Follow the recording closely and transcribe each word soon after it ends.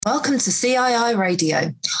Welcome to CII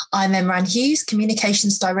Radio. I'm Emran Hughes,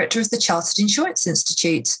 Communications Director of the Chartered Insurance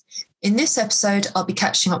Institute. In this episode, I'll be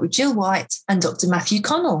catching up with Jill White and Dr. Matthew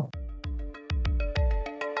Connell.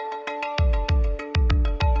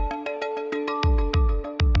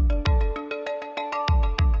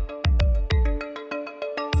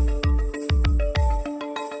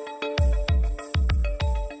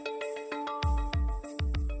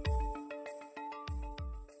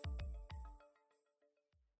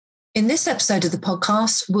 In this episode of the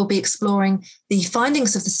podcast, we'll be exploring the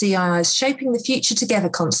findings of the CII's Shaping the Future Together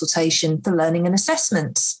consultation for learning and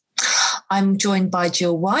assessments. I'm joined by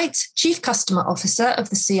Jill White, Chief Customer Officer of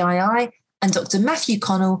the CII, and Dr. Matthew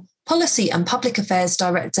Connell, Policy and Public Affairs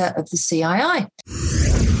Director of the CII.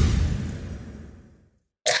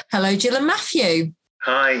 Hello, Jill and Matthew.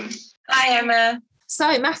 Hi. Hi, Emma.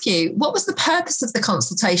 So, Matthew, what was the purpose of the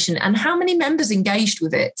consultation and how many members engaged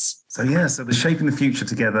with it? So the Shaping the Future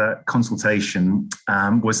Together consultation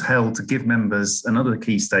was held to give members and other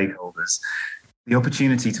key stakeholders the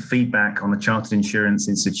opportunity to feedback on the Chartered Insurance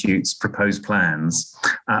Institute's proposed plans,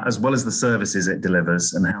 as well as the services it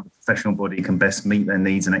delivers and how the professional body can best meet their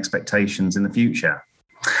needs and expectations in the future.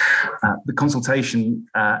 The consultation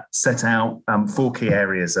set out 4 key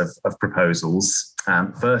areas of proposals.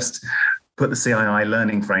 First, put the CII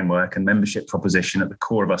learning framework and membership proposition at the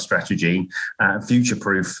core of our strategy,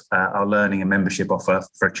 future-proof our learning and membership offer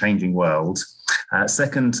for a changing world.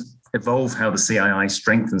 Second, evolve how the CII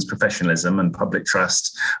strengthens professionalism and public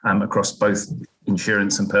trust across both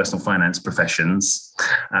insurance and personal finance professions.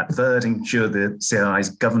 Third, ensure the CII's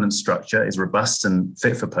governance structure is robust and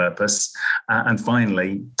fit for purpose. And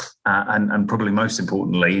finally, and probably most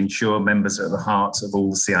importantly, ensure members are at the heart of all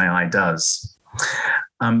the CII does.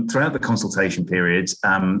 Throughout the consultation period,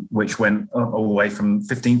 which went all the way from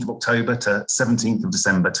 15th of October to 17th of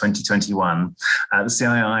December 2021, the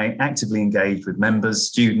CII actively engaged with members,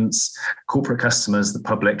 students, corporate customers, the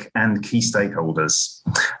public, and key stakeholders.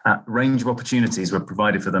 A range of opportunities were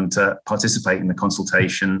provided for them to participate in the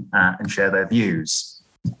consultation and share their views.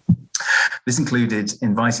 This included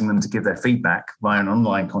inviting them to give their feedback via an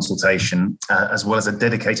online consultation, as well as a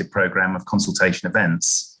dedicated programme of consultation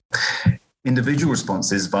events. Individual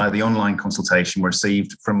responses via the online consultation were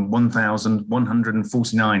received from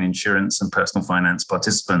 1,149 insurance and personal finance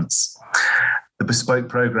participants. The bespoke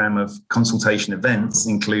programme of consultation events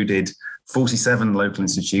included 47 local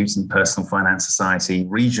institutes and personal finance society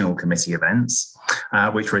regional committee events,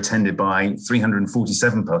 which were attended by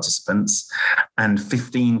 347 participants, and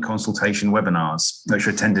 15 consultation webinars, which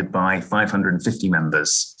were attended by 550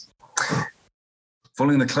 members.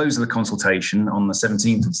 Following the close of the consultation on the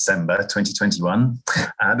 17th of December 2021,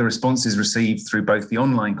 the responses received through both the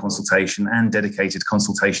online consultation and dedicated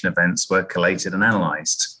consultation events were collated and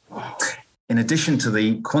analysed. In addition to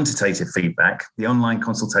the quantitative feedback, the online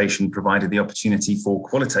consultation provided the opportunity for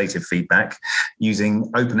qualitative feedback using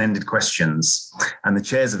open-ended questions, and the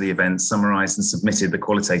chairs of the event summarised and submitted the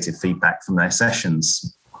qualitative feedback from their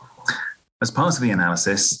sessions. As part of the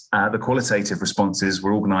analysis, the qualitative responses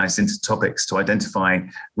were organised into topics to identify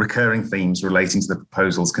recurring themes relating to the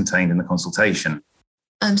proposals contained in the consultation.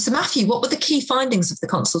 So Matthew, what were the key findings of the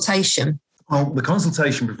consultation? Well, the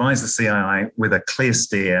consultation provides the CII with a clear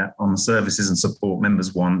steer on the services and support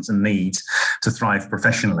members want and need to thrive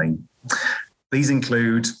professionally. These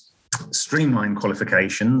include streamlined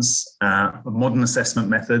qualifications, modern assessment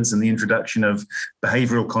methods, and the introduction of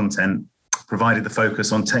behavioural content, provided the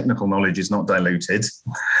focus on technical knowledge is not diluted,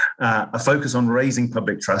 a focus on raising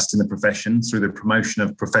public trust in the profession through the promotion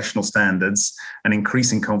of professional standards and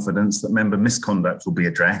increasing confidence that member misconduct will be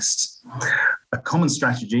addressed, a common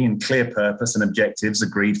strategy and clear purpose and objectives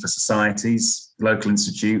agreed for societies, local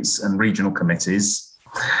institutes and regional committees,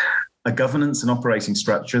 a governance and operating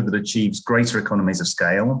structure that achieves greater economies of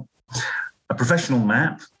scale, a professional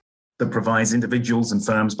map that provides individuals and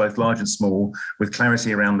firms, both large and small, with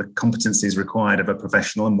clarity around the competencies required of a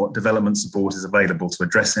professional and what development support is available to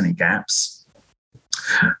address any gaps.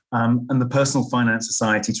 And the Personal Finance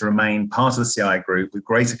Society to remain part of the CI group with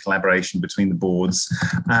greater collaboration between the boards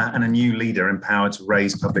and a new leader empowered to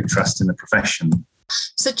raise public trust in the profession.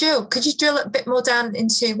 So Jill, could you drill a bit more down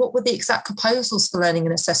into what were the exact proposals for learning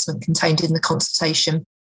and assessment contained in the consultation?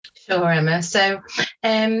 Sure, Emma. So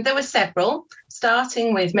there were several,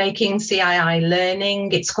 starting with making CII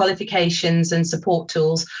learning, its qualifications and support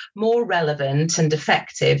tools more relevant and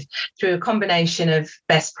effective through a combination of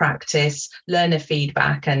best practice, learner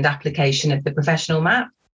feedback and application of the professional map.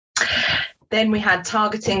 Then we had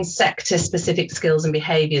targeting sector-specific skills and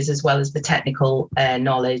behaviours as well as the technical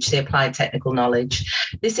knowledge, the applied technical knowledge.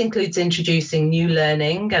 This includes introducing new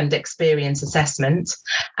learning and experience assessment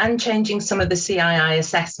and changing some of the CII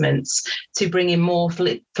assessments to bring in more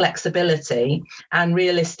flexibility and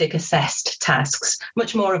realistic assessed tasks,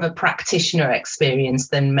 much more of a practitioner experience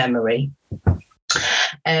than memory.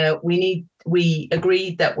 We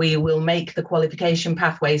agreed that we will make the qualification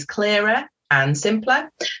pathways clearer and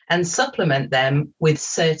simpler, and supplement them with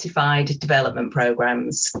certified development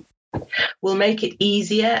programs. We'll make it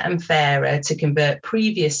easier and fairer to convert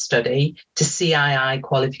previous study to CII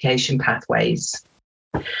qualification pathways.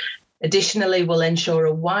 Additionally, we'll ensure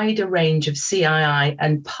a wider range of CII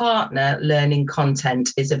and partner learning content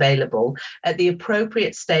is available at the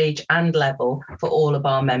appropriate stage and level for all of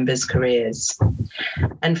our members' careers.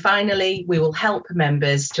 And finally, we will help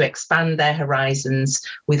members to expand their horizons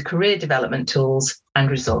with career development tools and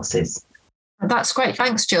resources. That's great.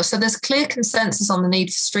 Thanks, Jill. So there's clear consensus on the need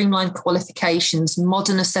for streamlined qualifications,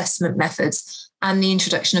 modern assessment methods, and the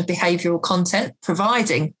introduction of behavioural content,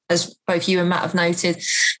 providing, as both you and Matt have noted,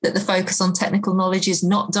 that the focus on technical knowledge is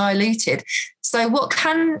not diluted. So what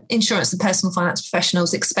can insurance and personal finance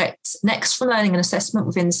professionals expect next from learning and assessment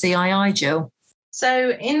within the CII, Jill?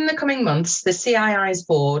 So in the coming months, the CII's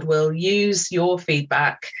board will use your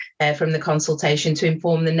feedback from the consultation to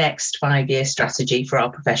inform the next 5-year strategy for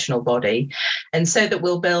our professional body. And so that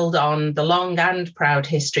we'll build on the long and proud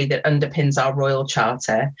history that underpins our Royal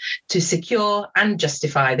Charter to secure and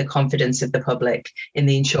justify the confidence of the public in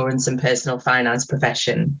the insurance and personal finance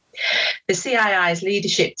profession. The CII's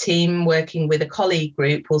leadership team, working with a colleague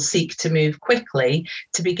group, will seek to move quickly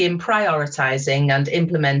to begin prioritising and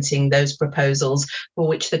implementing those proposals for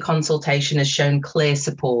which the consultation has shown clear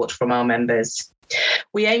support from our members.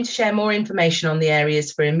 We aim to share more information on the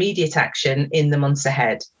areas for immediate action in the months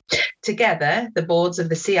ahead. Together, the boards of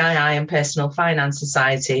the CII and Personal Finance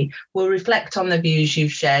Society will reflect on the views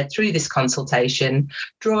you've shared through this consultation,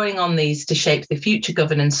 drawing on these to shape the future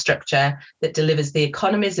governance structure that delivers the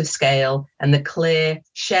economies of scale and the clear,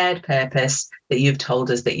 shared purpose that you've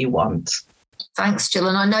told us that you want. Thanks, Jill.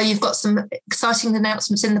 And I know you've got some exciting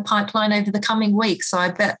announcements in the pipeline over the coming weeks, so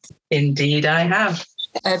I bet. Indeed, I have.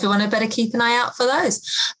 Everyone had better keep an eye out for those.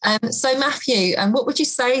 So Matthew, what would you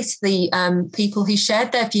say to the people who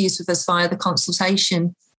shared their views with us via the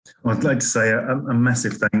consultation? Well, I'd like to say a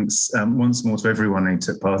massive thanks once more to everyone who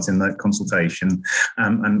took part in that consultation.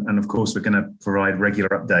 And of course, we're going to provide regular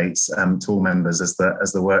updates to all members as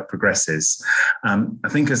the work progresses. I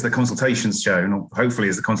think as the consultation's shown, or hopefully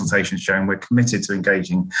as the consultation's shown, we're committed to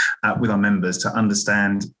engaging with our members to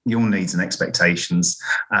understand your needs and expectations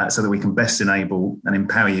so that we can best enable and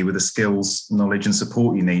empower you with the skills, knowledge and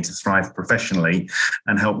support you need to thrive professionally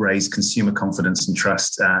and help raise consumer confidence and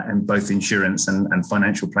trust in both insurance and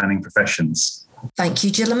financial planning professions. Thank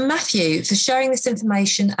you, Jill and Matthew, for sharing this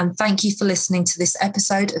information, and thank you for listening to this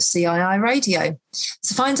episode of CII Radio.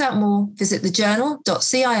 To find out more, visit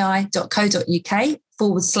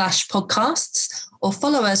thejournal.cii.co.uk/podcasts or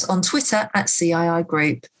follow us on Twitter at CII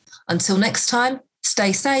Group. Until next time,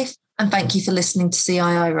 stay safe and thank you for listening to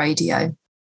CII Radio.